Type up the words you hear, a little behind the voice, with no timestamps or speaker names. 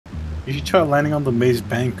You should try landing on the maze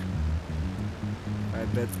bank. I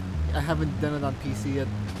bet. I haven't done it on PC yet,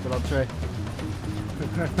 but I'll try.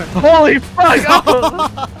 Holy fuck!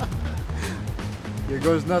 Oh. Here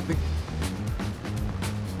goes nothing.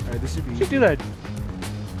 Alright, this should be You do that.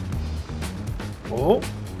 Oh.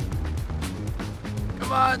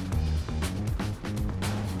 Come on!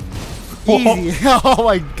 Easy! Oh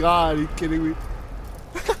my god, are you kidding me?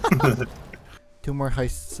 2 more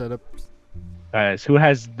heist setups. Guys, who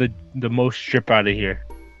has the most strip out of here?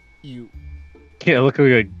 You. Yeah, look like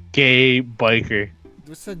a gay biker.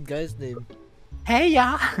 What's that guy's name? Hey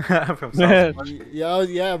y'all. From Yeah.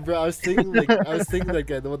 Yeah, bro. I was thinking that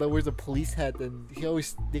guy, the one that wears a police hat and he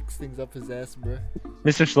always sticks things up his ass, bro.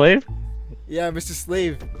 Mr. Slave? Yeah, Mr.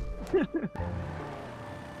 Slave.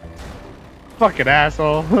 Fucking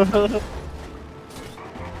asshole.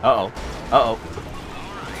 Uh-oh. Uh-oh.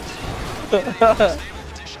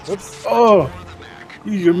 Whoops. Oh.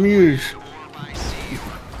 Use your muse.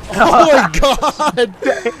 Oh my god!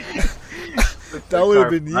 That would have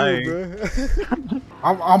been you,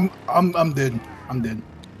 bro. I'm dead. I'm dead.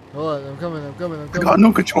 Hold on, I'm coming. I got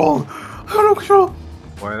no control.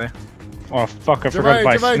 Where are they? Oh fuck, I forgot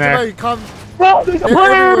my snack. Jermaine, come. Oh, there's a They're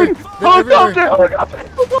player! everywhere. They're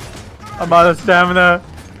everywhere. I'm out of stamina.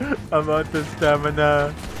 I'm out of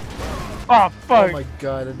stamina. Oh fuck. Oh my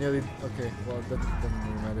god, I nearly. Okay, well, that doesn't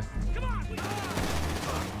really matter.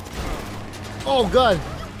 Oh god!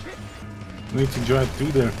 We need to drive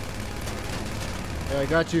through there. Yeah, I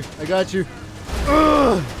got you.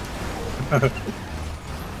 Ugh! What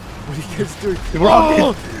are you guys doing?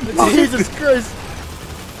 Oh! Jesus Christ!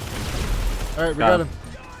 Alright, we got him.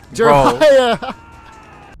 Jeremiah!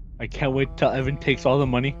 I can't wait till Evan takes all the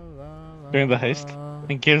money during the heist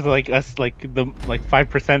and gives like us like the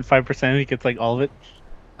 5%, and he gets like all of it.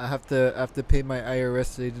 I have to pay my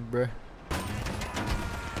IRS agent, bro.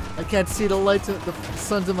 I can't see the lights of the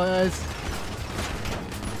suns in my eyes.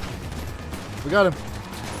 We got him.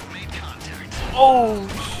 Oh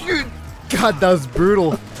shit! God, that was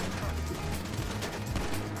brutal.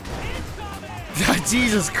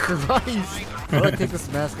 Jesus Christ! How do I take this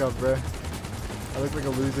mask off, bro? I look like a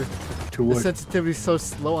loser. To The what? sensitivity's so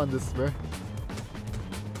slow on this, bro.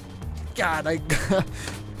 God,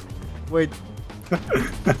 wait.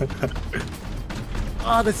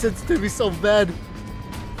 Oh, the sensitivity's so bad.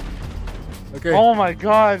 Okay. Oh my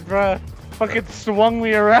god, bruh. Fucking swung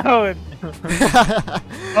me around.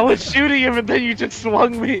 I was shooting him and then you just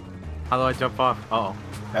swung me. How do I jump off? Uh-oh.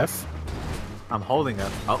 F? I'm holding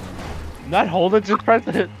F. Oh. Not hold it, just press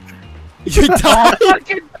it. You died!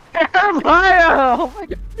 Fucking Jeremiah! Oh my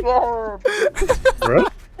god. Bro?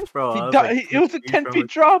 Bro, He I was died. like It was a 2 feet 10 from feet it.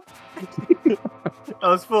 drop. I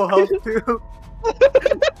was full health too.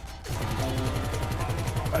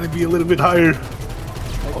 Gotta be a little bit higher.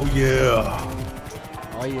 Oh yeah.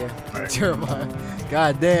 Oh yeah. Right. Jeremiah.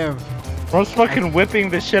 God damn. Bro's fucking whipping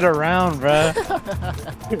this shit around, bruh.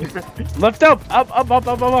 Left up.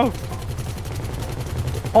 Up.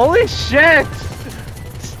 Holy shit!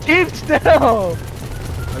 Keep still!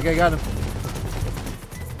 Okay, got him.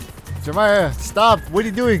 Jeremiah, stop! What are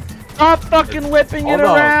you doing? Stop fucking whipping it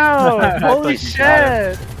Hold on. around! I Holy thought you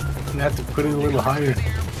got shit! You have to put it a little higher.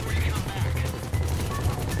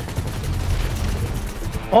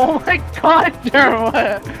 Oh my god,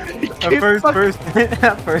 Jeremiah!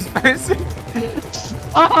 First person.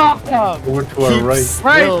 Stop! Over to our Keep right.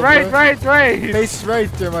 still, bro. Right! Face right,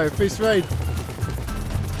 Jeremiah. Face right.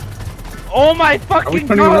 Oh my Are we fucking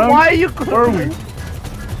turning god, around? why are you Where are we?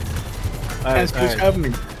 Alright, What's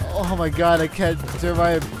happening? Oh my god, I can't.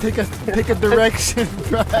 Jeremiah, pick a direction,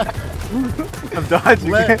 bro. I'm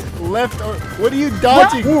dodging it. Left or what are you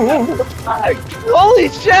dodging? Holy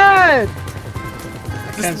shit!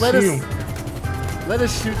 Can't Just see him. let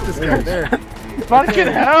us shoot this guy there. Fucking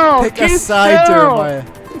hell! Pick a keep side, still. Jeremiah.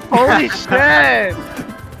 Holy shit!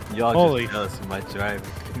 Y'all Holy. just jealous of my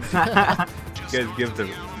driving. You guys give the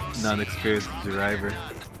non-experienced driver.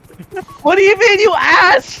 What do you mean you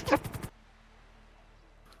asked?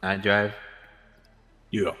 I drive.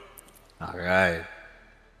 Yeah. Alright.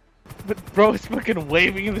 But bro is fucking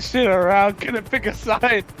waving the shit around, couldn't pick a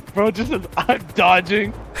side. Bro just I'm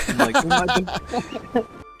dodging. I'm like,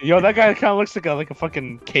 Yo, that guy kinda looks like a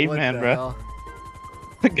fucking What caveman, the bro. hell?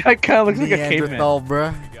 The guy kinda looks like a caveman. Neanderthal,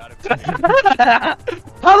 bro.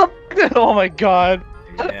 How the oh my god.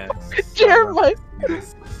 yeah, Jeremiah.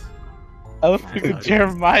 yes. I was thinking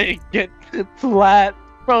Jeremiah get flat.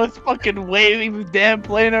 Bro is fucking waving the damn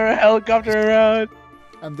plane or a helicopter around.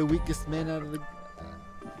 I'm the weakest man out of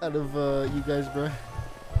you guys, bro.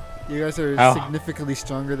 You guys are How? significantly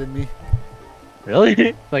stronger than me.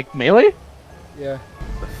 Really? Like melee? Yeah.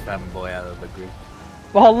 The fanboy out of the group.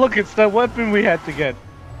 Oh, look, it's that weapon we had to get.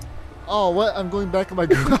 Oh, what? I'm going back in my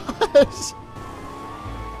garage.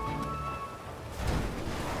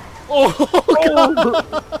 Oh,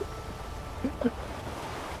 God.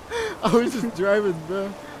 I was just driving,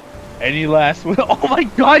 bro. Any last one? Oh my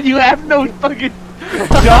god, you have no fucking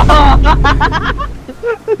jaw!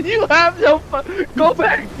 You have no go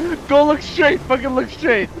back! Go look straight, fucking look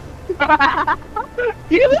straight!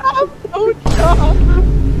 You have no jaw!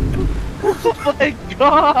 Oh my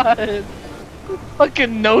god!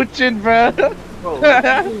 Fucking no chin, bro! Bro,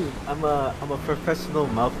 I'm a professional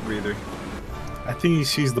mouth breather. I think he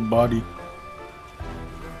sees the body.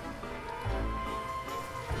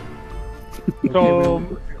 So,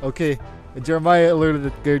 Okay, Jeremiah alerted the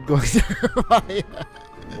guard going Jeremiah.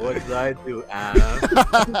 What did I do,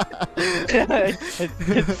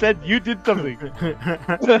 it said you did something.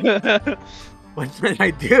 What did I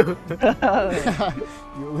do?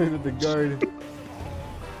 You alerted the guard.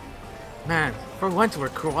 Man, for once we're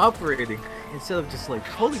cooperating instead of just like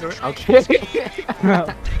holding around. Okay.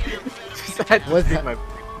 Just had to What stick hap- my-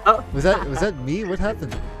 Was that me? What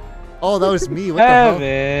happened? Oh, that was me. What the hell?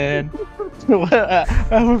 Evan!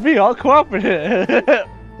 We're being all cooperative.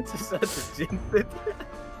 Just had to jinx it.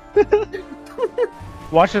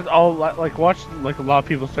 Watch it all, watch like a lot of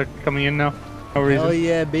people start coming in now. No reason. Oh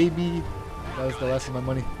yeah, baby. That was the last of my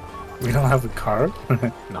money. We don't have a car?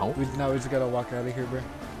 No. We just gotta walk out of here, bro.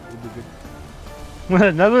 We'll be good.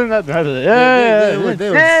 Another. They would see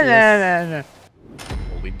us.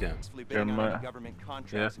 We'll be done. Yeah.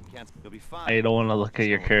 I don't want to look at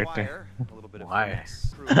your character. Why?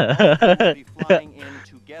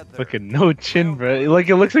 Fucking no chin, bro. Like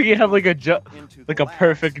it looks like you have like a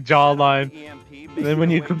perfect jawline. And then when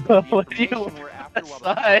you come up, when you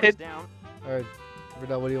aside. Alright,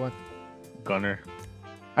 Verdell, what do you want? Gunner.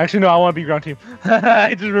 Actually, no, I want to be ground team.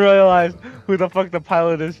 I just realized who the fuck the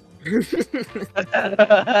pilot is.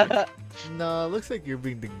 No, looks like you're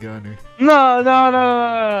being the gunner. No.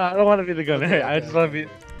 I don't want to be the gunner. Okay, I just want to be.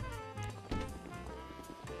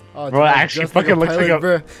 Oh, Bro, it Jeremiah actually just like fucking looks like a.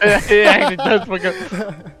 bro. It actually does fucking.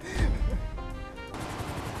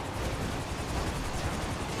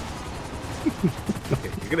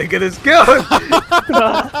 You're gonna get us killed.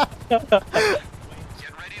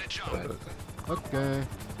 Okay.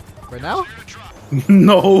 Right now?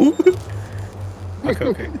 No!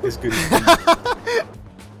 Okay, it's good.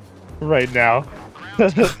 Right now.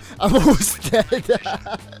 I'm almost dead.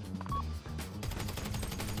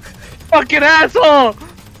 Fucking asshole!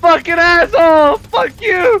 Fucking asshole! Fuck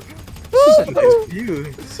you! Such a nice view.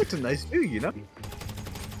 It's such a nice view, you know?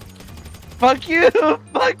 Fuck you!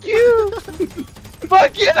 Fuck you!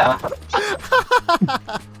 Fuck you!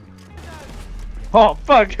 Oh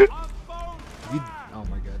fuck! Oh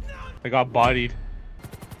my god. I got bodied.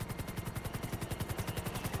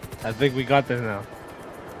 I think we got this now.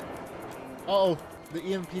 Uh oh, the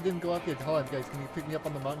EMP didn't go up yet. Hold on, guys. Can you pick me up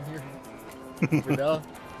on the mountain here? Verdell,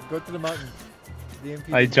 go to the mountain. The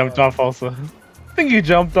EMP I didn't jumped go up. off also. I think you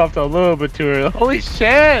jumped off a little bit too early. Holy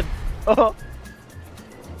shit! Oh.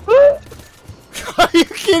 Are you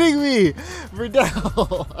kidding me?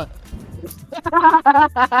 Verdell!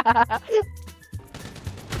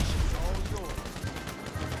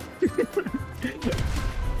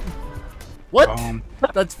 What?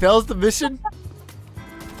 That fails the mission?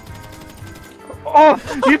 Oh!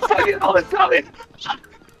 You fucking almost got me!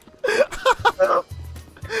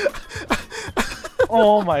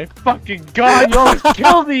 Oh my fucking god! You almost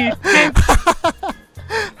killed me! You bitch.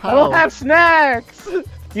 I don't have snacks!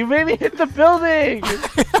 You made me hit the building!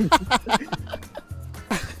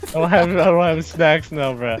 I don't have snacks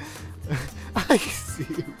now, bro. I see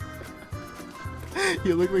you.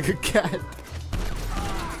 You look like a cat.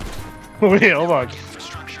 Wait, hold on.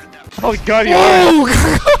 Oh god, you Oh!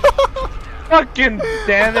 fucking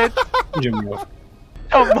damn it! Jimmy.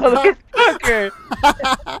 Oh motherfucker!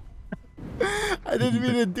 I didn't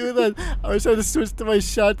mean to do that. I was trying to switch to my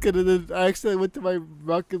shotgun and then I accidentally went to my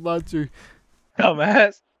rocket launcher.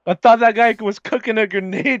 Dumbass. I thought that guy was cooking a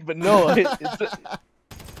grenade, but no, it's a...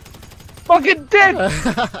 Fucking dead!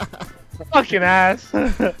 Fucking ass.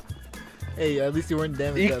 Hey, at least you weren't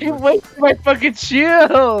damaged. You that can much. wait for my fucking shield!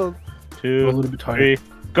 A 2, little bit 3, tired.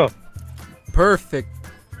 go. Perfect.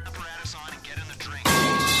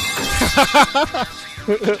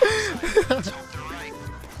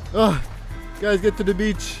 Oh, guys, get to the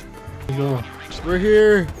beach. Go. We're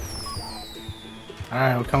here.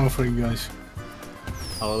 Alright, we're coming for you guys.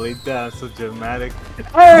 Holy damn, so dramatic.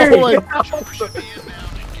 Oh my god.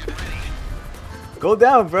 Go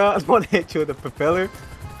down, bro. I want to hit you with a propeller.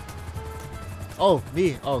 Oh,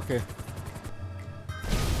 me. Oh, okay.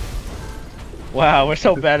 Wow, we're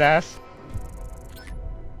so badass.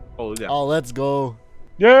 Oh yeah. Oh, let's go.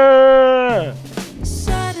 Yeah!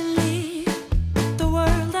 Suddenly, the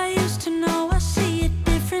world I used to know, I see it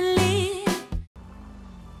differently.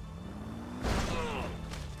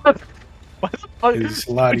 What the fuck? It's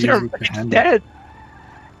a lot But easier you're to handle. dead.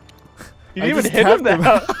 You I didn't even just hit him tapped him.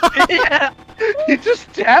 now. Yeah, you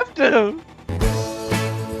just tapped him.